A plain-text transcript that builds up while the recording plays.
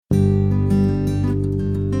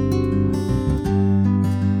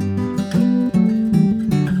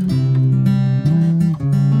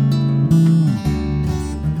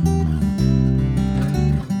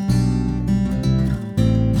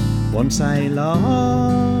once I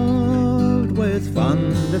loved with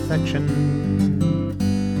fond affection,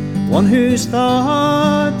 one whose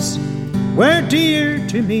thoughts were dear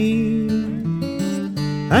to me.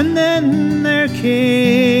 And then there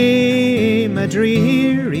came a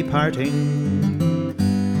dreary parting.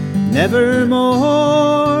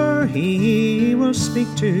 Nevermore he will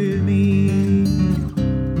speak to me.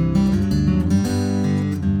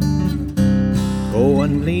 Go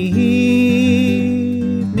and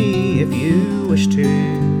leave me if you wish to.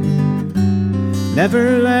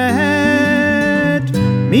 Never let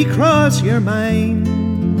me cross your mind.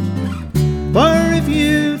 For if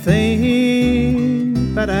you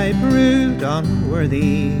think that I proved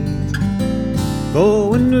unworthy,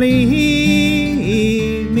 go and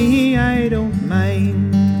leave me, I don't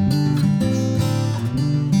mind.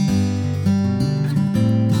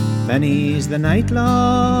 Many's the night,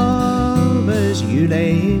 love, as you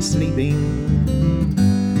lay sleeping,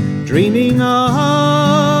 dreaming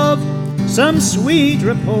of some sweet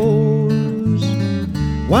repose,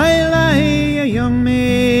 while I, a young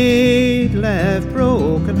maid, left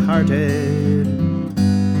broken-hearted,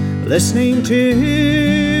 listening to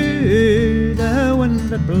the wind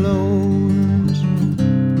that blows.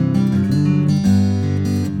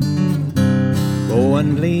 Go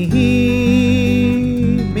and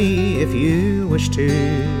leave me if you wish to.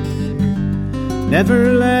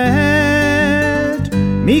 Never let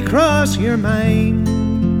me cross your mind.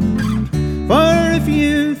 For if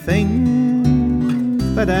you think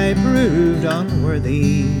that I proved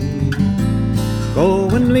unworthy, go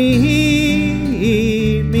and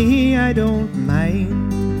leave me, I don't mind.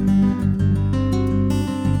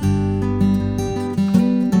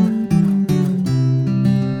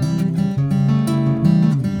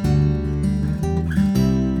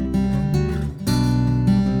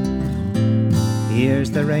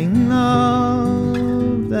 Here's the ring,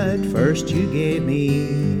 love, that first you gave me,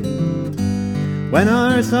 when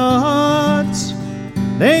our thoughts,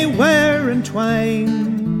 they were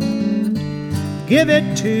entwined. Give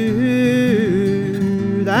it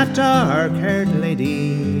to that dark-haired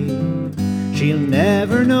lady. She'll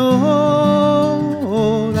never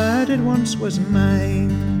know that it once was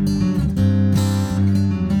mine.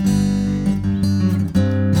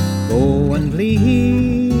 Go and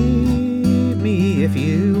leave me if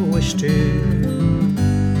you wish to.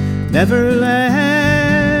 Never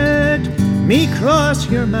let me cross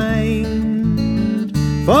your mind.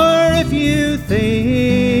 For if you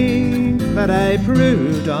think that I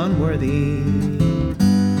proved unworthy,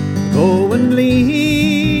 go and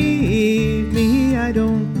leave me, I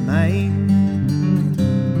don't mind.